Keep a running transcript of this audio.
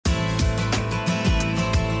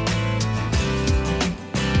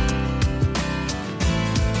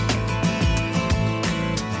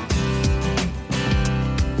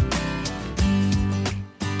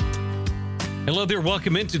Hello there.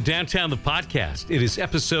 Welcome into Downtown the Podcast. It is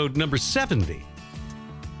episode number 70.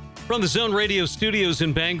 From the Zone Radio studios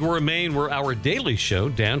in Bangor, Maine, where our daily show,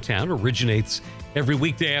 Downtown, originates every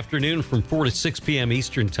weekday afternoon from 4 to 6 p.m.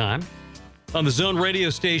 Eastern Time. On the Zone Radio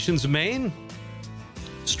stations, Maine,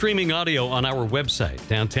 streaming audio on our website,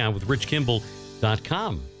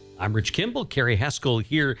 downtownwithrichkimball.com. I'm Rich Kimball, Carrie Haskell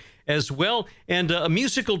here as well, and a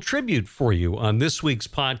musical tribute for you on this week's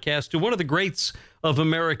podcast to one of the greats of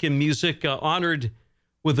American music, honored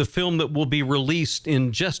with a film that will be released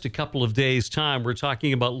in just a couple of days' time. We're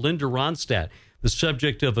talking about Linda Ronstadt, the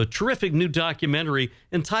subject of a terrific new documentary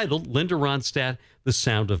entitled Linda Ronstadt, The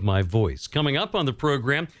Sound of My Voice. Coming up on the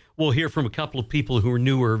program, we'll hear from a couple of people who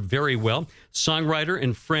knew her very well, songwriter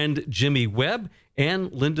and friend Jimmy Webb,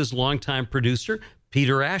 and Linda's longtime producer,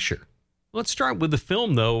 Peter Asher. Let's start with the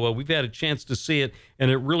film, though. We've had a chance to see it,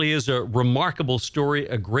 and it really is a remarkable story,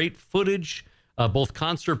 a great footage, both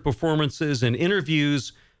concert performances and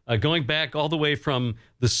interviews, going back all the way from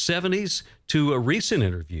the 70s to recent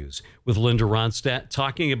interviews with Linda Ronstadt,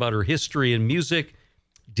 talking about her history in music,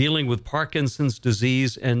 dealing with Parkinson's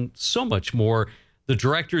disease, and so much more. The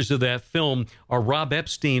directors of that film are Rob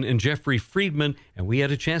Epstein and Jeffrey Friedman, and we had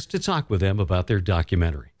a chance to talk with them about their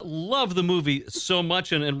documentary. Love the movie so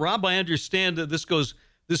much, and Rob, I understand that this goes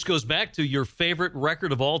back to your favorite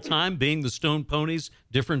record of all time, being the Stone Ponies'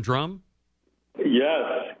 Different Drum.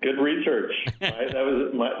 Yes, good research. That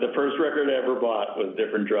was the first record I ever bought was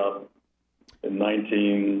Different Drum in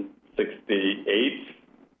 1968.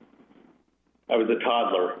 I was a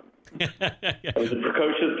toddler. I was a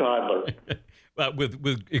precocious toddler.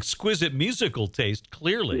 With exquisite musical taste,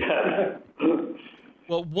 clearly. Yeah.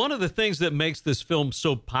 Well, one of the things that makes this film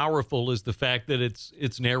so powerful is the fact that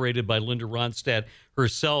it's narrated by Linda Ronstadt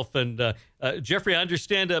herself. And Jeffrey, I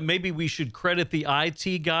understand maybe we should credit the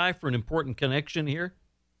IT guy for an important connection here.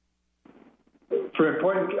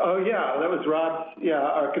 Oh yeah, that was Rob's. Yeah,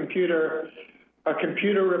 our computer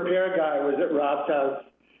repair guy was at Rob's house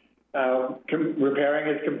repairing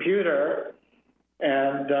his computer.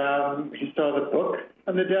 And he saw the book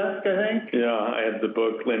on the desk, I think. Yeah, I had the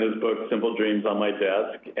book, Linda's book, Simple Dreams, on my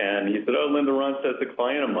desk. And he said, Linda Ronstadt's a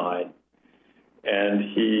client of mine. And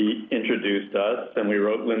he introduced us, and we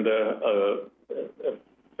wrote Linda a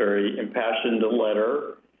very impassioned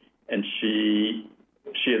letter. And she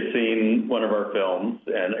had seen one of our films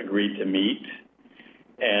and agreed to meet.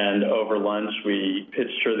 And over lunch, we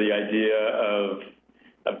pitched her the idea of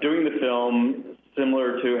doing the film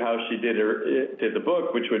similar to how she did the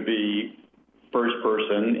book, which would be first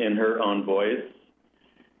person in her own voice,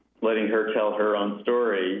 letting her tell her own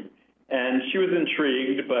story. And she was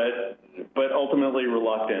intrigued, but ultimately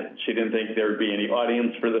reluctant. She didn't think there would be any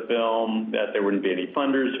audience for the film, that there wouldn't be any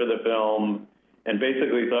funders for the film, and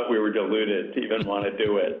basically thought we were deluded to even want to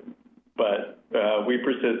do it. But we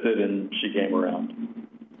persisted, and she came around.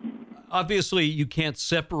 Obviously, you can't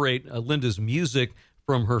separate Linda's music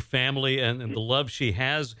from her family and the love she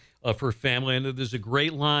has of her family. And there's a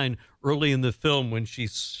great line early in the film when she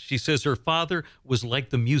says her father was like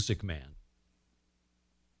the music man.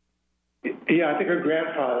 Yeah, I think her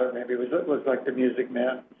grandfather maybe was like the music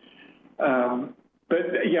man.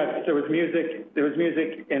 But yes, there was music. There was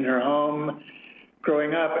music in her home.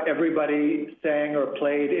 Growing up, everybody sang or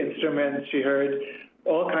played instruments. She heard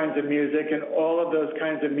all kinds of music, and all of those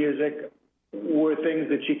kinds of music were things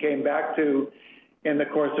that she came back to in the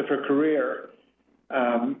course of her career.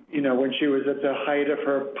 When she was at the height of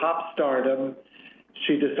her pop stardom,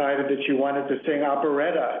 she decided that she wanted to sing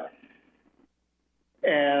operetta.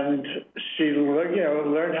 And she,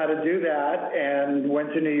 learned how to do that and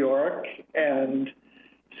went to New York and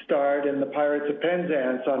starred in The Pirates of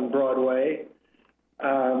Penzance on Broadway.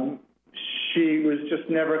 She was just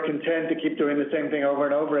never content to keep doing the same thing over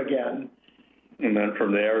and over again. And then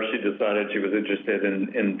from there, she decided she was interested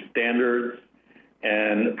in standards,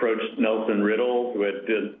 and approached Nelson Riddle, who had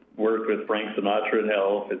worked with Frank Sinatra and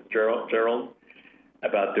Ella Fitzgerald,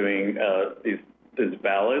 about doing these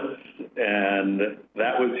ballads, and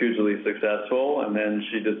that was hugely successful. And then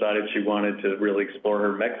she decided she wanted to really explore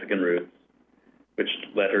her Mexican roots, which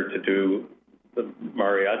led her to do the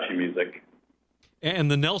mariachi music.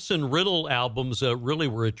 And the Nelson Riddle albums really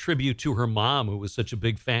were a tribute to her mom, who was such a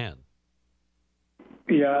big fan.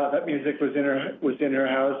 Yeah, that music was in her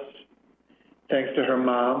house, thanks to her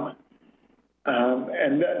mom.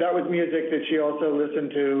 And that was music that she also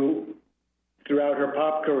listened to throughout her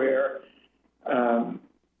pop career.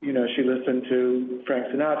 She listened to Frank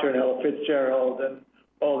Sinatra and Ella Fitzgerald and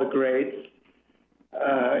all the greats.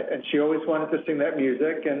 And she always wanted to sing that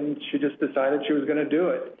music, and she just decided she was going to do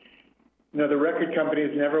it. The record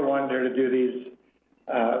companies never wanted her to do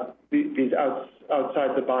these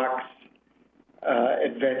outside the box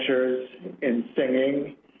adventures in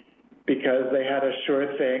singing because they had a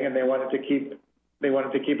sure thing and they wanted to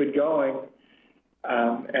keep it going.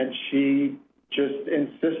 And she just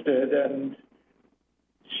insisted, and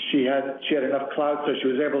she had enough clout, so she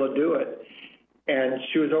was able to do it. And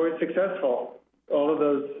she was always successful. All of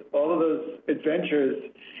those adventures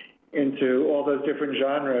into all those different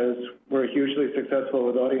genres were hugely successful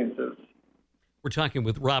with audiences. We're talking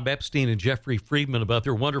with Rob Epstein and Jeffrey Friedman about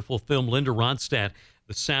their wonderful film, Linda Ronstadt,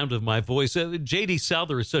 The Sound of My Voice. J.D.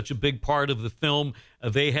 Souther is such a big part of the film.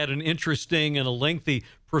 They had an interesting and a lengthy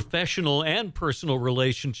professional and personal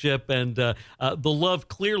relationship, and the love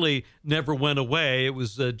clearly never went away. It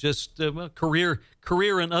was just career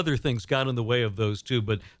and other things got in the way of those two,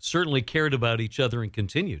 but certainly cared about each other and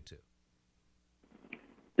continued to.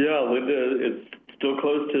 Yeah, Linda is still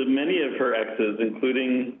close to many of her exes,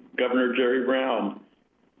 including Governor Jerry Brown.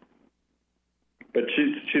 But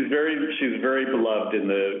she's very beloved in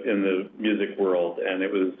the music world, and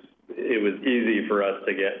it was easy for us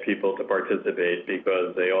to get people to participate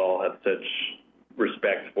because they all had such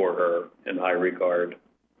respect for her and high regard.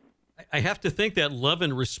 I have to think that love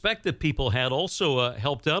and respect that people had also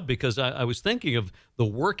helped out, because I was thinking of the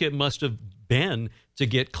work it must have been to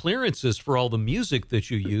get clearances for all the music that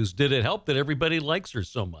you used. Did it help that everybody likes her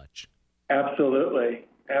so much? Absolutely.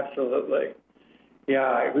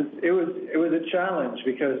 Yeah, it was a challenge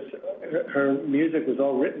because her music was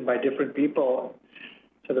all written by different people,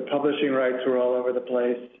 so the publishing rights were all over the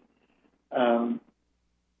place.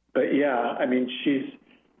 But yeah, I mean,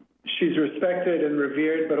 she's respected and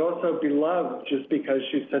revered, but also beloved just because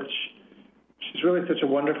she's really such a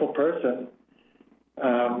wonderful person.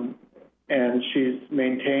 And she's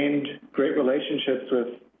maintained great relationships with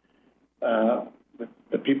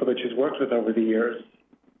the people that she's worked with over the years.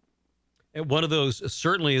 And one of those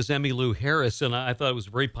certainly is Emmylou Harris, and I thought it was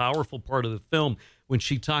a very powerful part of the film when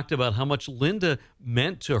she talked about how much Linda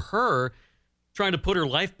meant to her, trying to put her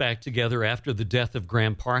life back together after the death of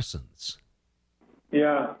Graham Parsons.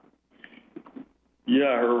 Yeah.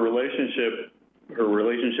 Yeah, her relationships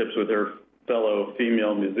with her fellow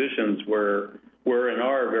female musicians were and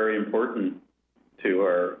are very important to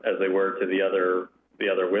her, as they were to the other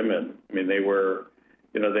women. I mean, they were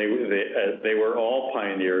all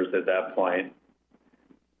pioneers at that point,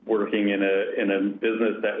 working in a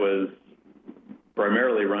business that was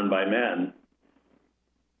primarily run by men.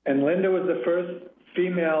 And Linda was the first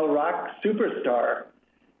female rock superstar.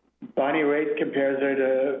 Bonnie Raitt compares her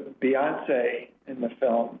to Beyonce in the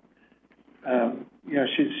film.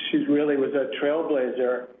 She's really was a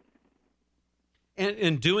trailblazer.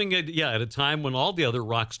 And doing it, at a time when all the other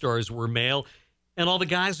rock stars were male and all the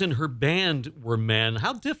guys in her band were men.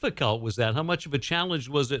 How difficult was that? How much of a challenge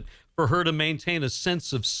was it for her to maintain a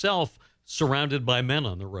sense of self surrounded by men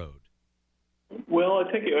on the road? Well,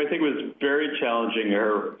 I think it was very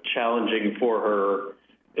challenging for her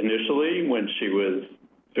initially when she was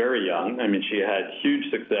very young. I mean, she had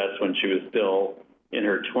huge success when she was still in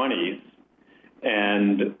her 20s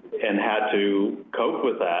and had to cope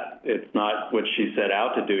with that. It's not what she set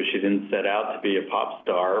out to do. She didn't set out to be a pop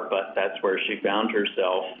star, but that's where she found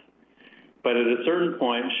herself. But at a certain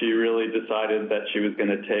point, she really decided that she was going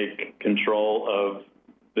to take control of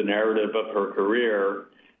the narrative of her career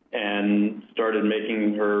and started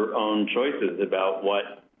making her own choices about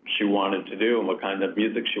what she wanted to do and what kind of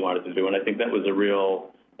music she wanted to do. And I think that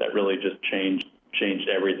really just changed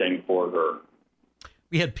everything for her.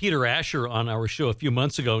 We had Peter Asher on our show a few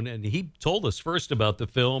months ago, and he told us first about the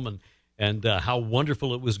film and how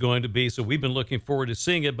wonderful it was going to be. So we've been looking forward to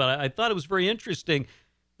seeing it. But I thought it was very interesting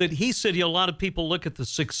that he said a lot of people look at the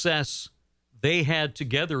success they had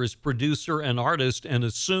together as producer and artist and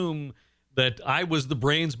assume that I was the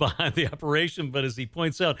brains behind the operation. But as he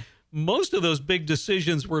points out, most of those big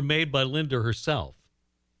decisions were made by Linda herself.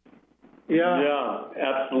 Yeah,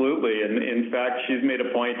 absolutely. And in fact, she's made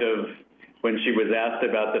a point of, when she was asked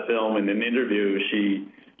about the film in an interview, she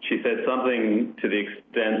said something to the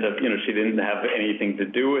extent of, she didn't have anything to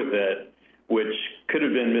do with it, which could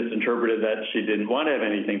have been misinterpreted that she didn't want to have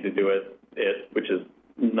anything to do with it, which is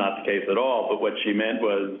not the case at all. But what she meant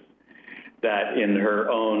was that in her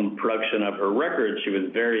own production of her record, she was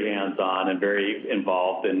very hands-on and very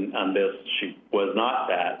involved, and on this, she was not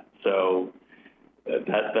that. So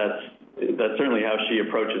that's certainly how she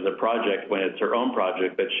approaches a project when it's her own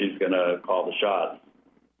project, that she's going to call the shots.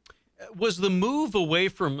 Was the move away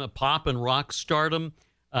from pop and rock stardom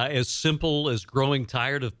as simple as growing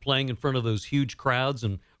tired of playing in front of those huge crowds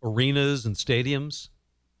and arenas and stadiums?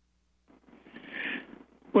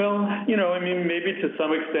 Well, I mean, maybe to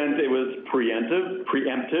some extent it was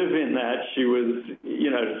preemptive in that she was,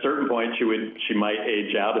 at a certain point she might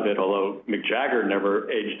age out of it, although Mick Jagger never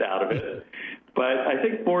aged out of it. But I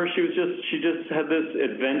think more she just had this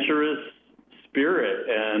adventurous spirit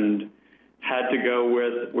and had to go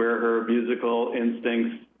with where her musical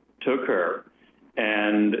instincts took her.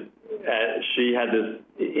 And she had this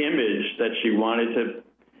image that she wanted to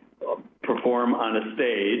perform on a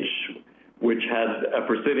stage which had a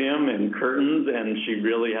proscenium and curtains, and she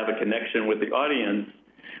really had a connection with the audience,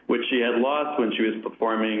 which she had lost when she was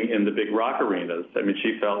performing in the big rock arenas. I mean,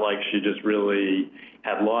 she felt like she just really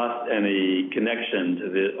had lost any connection to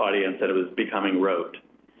the audience, that it was becoming rote.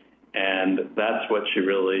 And that's what she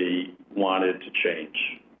really wanted to change,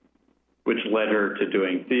 which led her to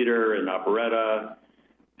doing theater and operetta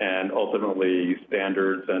and ultimately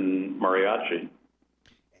standards and mariachi.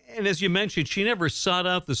 And as you mentioned, she never sought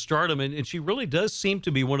out the stardom, and she really does seem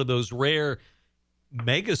to be one of those rare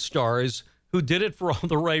megastars who did it for all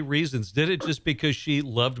the right reasons. Did it just because she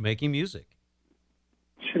loved making music?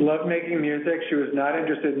 She loved making music. She was not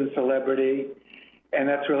interested in celebrity, and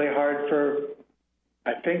that's really hard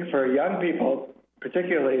I think for young people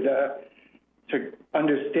particularly to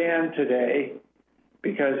understand today,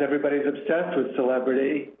 because everybody's obsessed with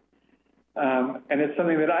celebrity. And it's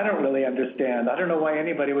something that I don't really understand. I don't know why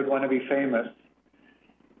anybody would want to be famous.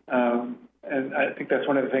 And I think that's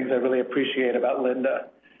one of the things I really appreciate about Linda.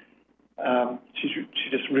 She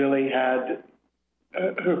just really had,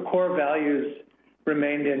 her core values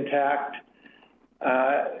remained intact,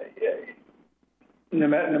 no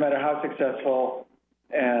matter how successful.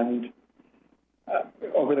 And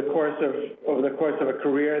over the course of a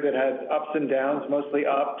career that had ups and downs, mostly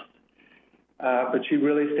ups, but she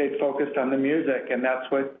really stayed focused on the music, and that's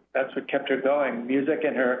what kept her going. Music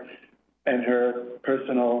and her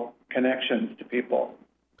personal connections to people.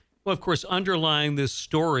 Well, of course, underlying this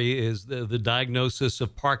story is the diagnosis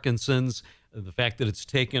of Parkinson's, the fact that it's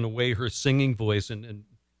taken away her singing voice, and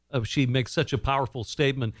she makes such a powerful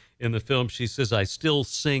statement in the film. She says, "I still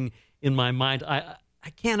sing in my mind." I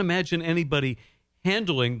can't imagine anybody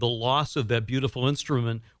handling the loss of that beautiful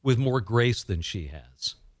instrument with more grace than she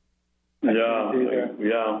has. Yeah,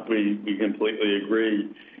 we completely agree.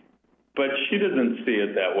 But she doesn't see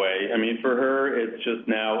it that way. I mean, for her, it's just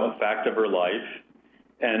now a fact of her life,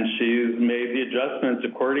 and she's made the adjustments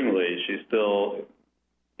accordingly. She's still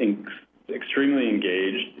extremely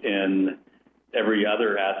engaged in every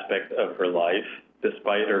other aspect of her life,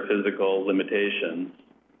 despite her physical limitations.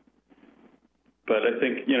 But I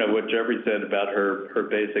think, what Jeffrey said about her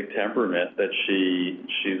basic temperament, that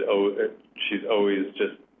she's always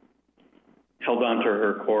just held on to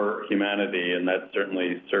her core humanity, and that's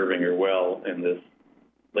certainly serving her well in this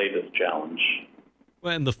latest challenge.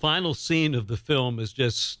 Well, and the final scene of the film is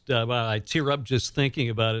just, I tear up just thinking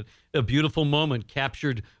about it. A beautiful moment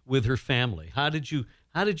captured with her family. How did you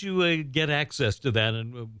get access to that,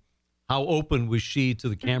 and how open was she to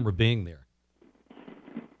the camera being there?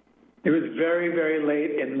 It was very, very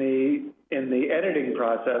late in the editing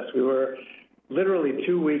process. We were literally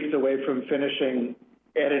 2 weeks away from finishing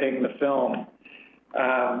editing the film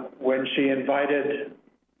when she invited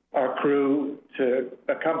our crew to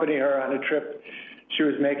accompany her on a trip she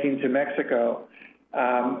was making to Mexico.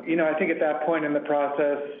 I think at that point in the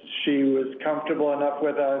process, she was comfortable enough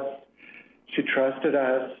with us. She trusted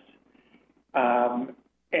us.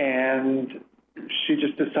 And she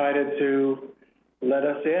just decided to let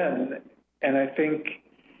us in. And I think,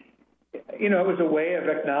 it was a way of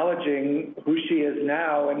acknowledging who she is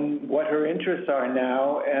now and what her interests are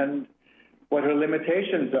now and what her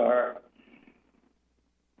limitations are.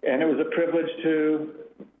 And it was a privilege to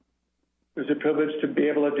be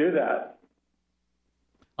able to do that.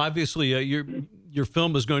 Obviously, your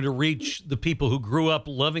film is going to reach the people who grew up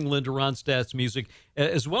loving Linda Ronstadt's music,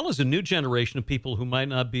 as well as a new generation of people who might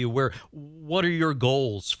not be aware. What are your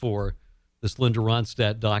goals for this Linda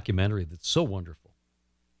Ronstadt documentary that's so wonderful?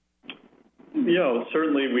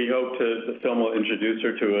 Certainly we hope the film will introduce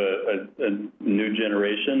her to a new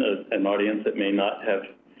generation, an audience that may not have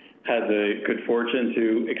had the good fortune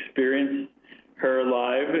to experience her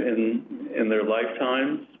live in their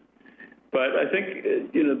lifetimes. But I think,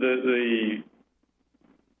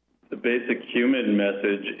 the basic human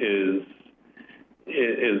message is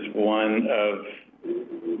one of,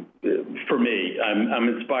 for me, I'm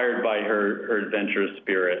inspired by her adventurous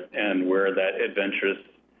spirit and where that adventurous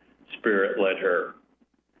spirit led her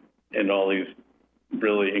in all these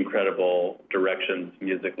really incredible directions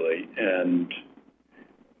musically. And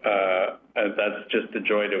that's just a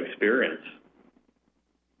joy to experience.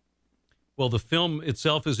 Well, the film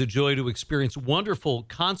itself is a joy to experience. Wonderful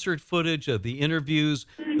concert footage of the interviews,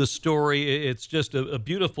 the story. It's just a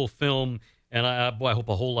beautiful film. And I hope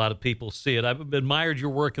a whole lot of people see it. I've admired your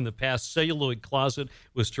work in the past. Celluloid Closet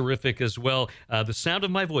was terrific as well. The Sound of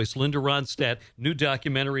My Voice, Linda Ronstadt, new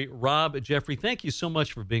documentary. Rob, Jeffrey, thank you so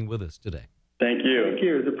much for being with us today. Thank you. Thank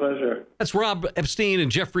you. It was a pleasure. That's Rob Epstein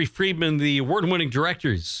and Jeffrey Friedman, the award-winning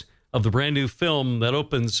directors of the brand new film that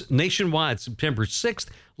opens nationwide September 6th.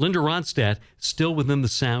 Linda Ronstadt, Still Within the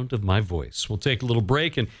Sound of My Voice. We'll take a little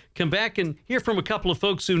break and come back and hear from a couple of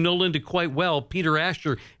folks who know Linda quite well, Peter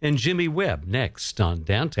Asher and Jimmy Webb, next on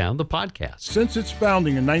Downtown, the podcast. Since its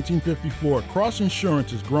founding in 1954, Cross Insurance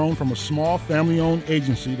has grown from a small family-owned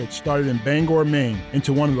agency that started in Bangor, Maine,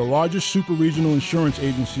 into one of the largest super-regional insurance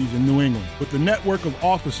agencies in New England. With a network of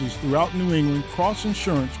offices throughout New England, Cross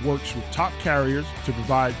Insurance works with top carriers to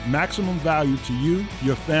provide maximum value to you,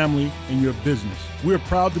 your family, and your business. We are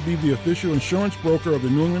proud to be the official insurance broker of the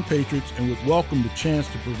New England Patriots and would welcome the chance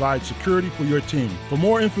to provide security for your team. For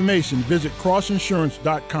more information, visit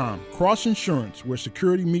crossinsurance.com. Cross Insurance, where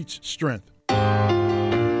security meets strength.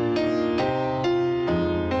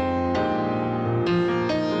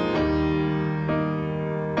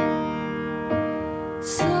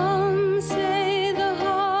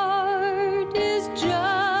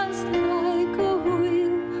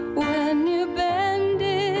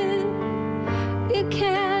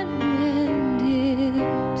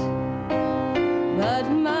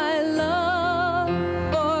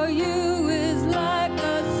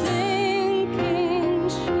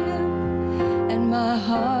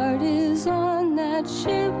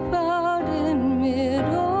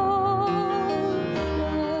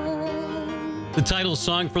 The title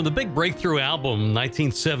song from the big breakthrough album,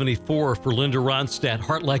 1974, for Linda Ronstadt,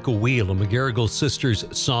 Heart Like a Wheel, a McGarrigle Sisters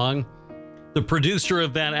song. The producer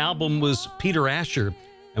of that album was Peter Asher,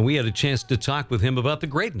 and we had a chance to talk with him about the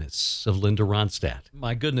greatness of Linda Ronstadt.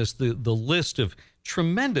 My goodness, the list of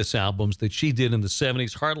tremendous albums that she did in the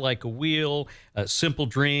 70s, Heart Like a Wheel, Simple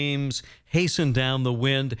Dreams, Hasten Down the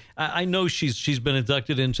Wind. I know she's been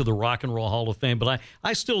inducted into the Rock and Roll Hall of Fame, but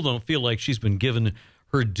I still don't feel like she's been given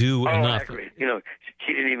her due enough. I agree.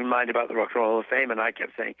 She didn't even mind about the Rock and Roll Hall of Fame, and I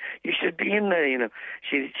kept saying, you should be in there.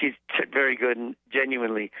 She's very good and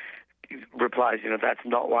genuinely replies, that's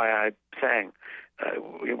not why I sang.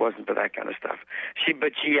 It wasn't for that kind of stuff.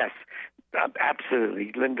 Yes,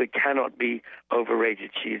 absolutely. Linda cannot be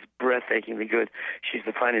overrated. She's breathtakingly good. She's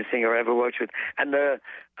the finest singer I ever worked with. And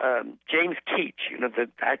James Keach, the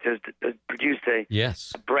actor, produced a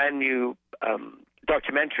brand new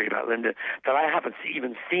documentary about Linda that I haven't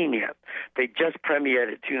even seen yet. They just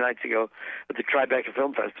premiered it 2 nights ago at the Tribeca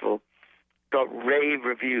Film Festival. Got rave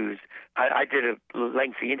reviews. I did a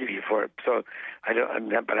lengthy interview for it, so I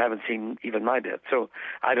haven't seen even my bit, so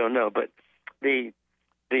I don't know. But the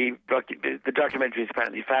documentary is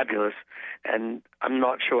apparently fabulous, and I'm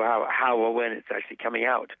not sure how or when it's actually coming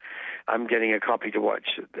out. I'm getting a copy to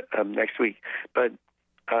watch next week, but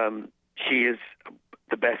she is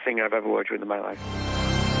the best singer I've ever worked with in my life.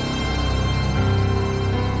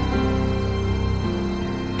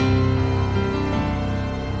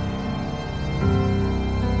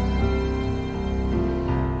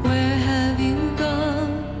 Where have you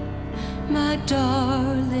gone, my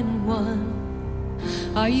darling one?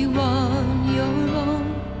 Are you on your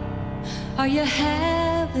own? Are you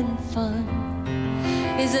having fun?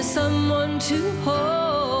 Is there someone to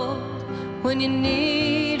hold when you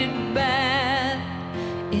need it bad?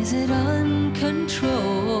 Is it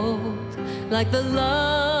uncontrolled, like the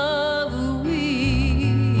love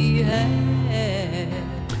we had?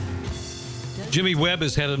 Jimmy Webb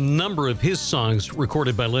has had a number of his songs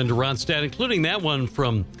recorded by Linda Ronstadt, including that one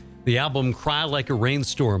from the album Cry Like a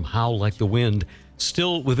Rainstorm, Howl Like the Wind,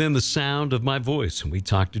 Still Within the Sound of My Voice. And we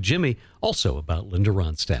talked to Jimmy also about Linda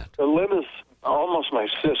Ronstadt. Linda's almost my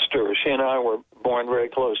sister. She and I were born very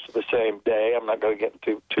close to the same day. I'm not going to get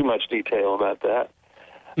into too much detail about that.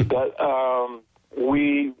 But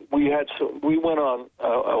we went on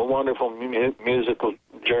a wonderful musical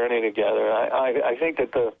journey together. I think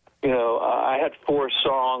that I had 4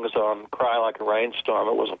 songs on Cry Like a Rainstorm.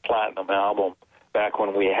 It was a platinum album back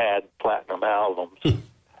when we had platinum albums.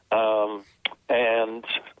 And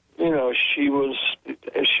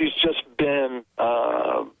she's just been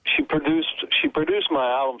she produced my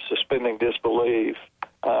album Suspending Disbelief,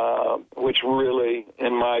 which really,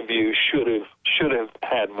 in my view, should have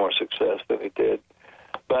had more success than it did.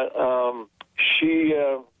 But she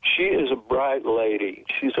is a bright lady.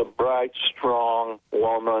 She's a bright, strong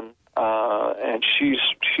woman, and she's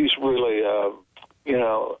really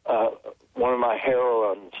one of my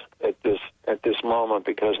heroines at this at this moment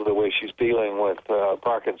because of the way she's dealing with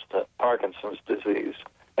Parkinson's disease.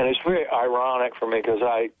 And it's very ironic for me because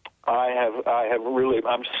I'm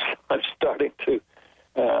starting to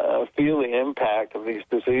feel the impact of these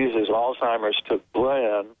diseases. Alzheimer's took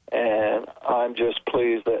Glenn, and I'm just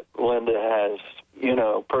pleased that Linda has,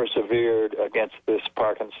 persevered against this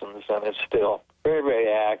Parkinson's and is still very, very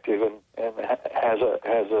active and has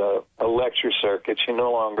a lecture circuit. She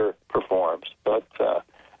no longer performs, but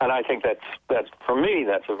and I think that's for me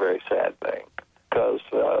that's a very sad thing because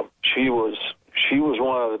she was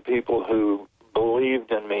one of the people who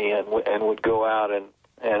believed in me and would go out and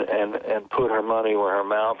put her money where her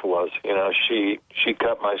mouth was. She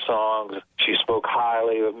cut my songs. She spoke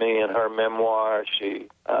highly of me in her memoir. She's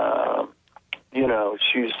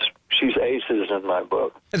aces in my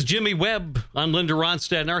book. That's Jimmy Webb on Linda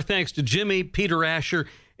Ronstadt. And our thanks to Jimmy, Peter Asher,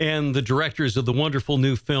 and the directors of the wonderful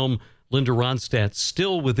new film, Linda Ronstadt,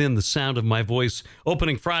 Still Within the Sound of My Voice,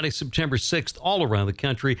 opening Friday, September 6th, all around the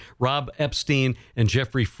country. Rob Epstein and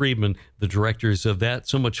Jeffrey Friedman, the directors of that.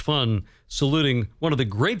 So much fun saluting one of the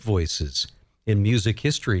great voices in music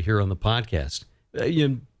history here on the podcast.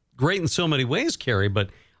 Great in so many ways, Carrie, but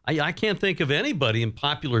I can't think of anybody in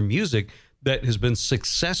popular music that has been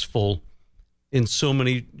successful in so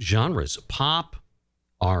many genres. Pop,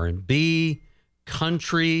 R&B,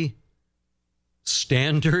 country,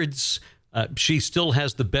 standards. She still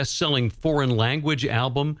has the best-selling foreign language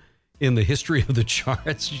album in the history of the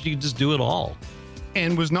charts. She can just do it all.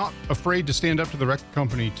 And was not afraid to stand up to the record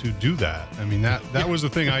company to do that. I mean, that was the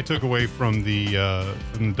thing I took away from the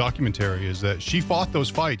documentary, is that she fought those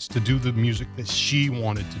fights to do the music that she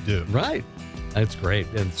wanted to do. Right. That's great.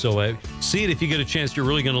 And so see it if you get a chance. You're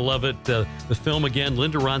really going to love it. The film, again,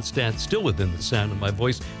 Linda Ronstadt, Still Within the Sound of My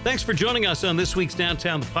Voice. Thanks for joining us on this week's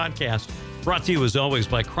Downtown the Podcast, brought to you as always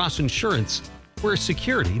by Cross Insurance, where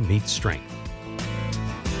security meets strength.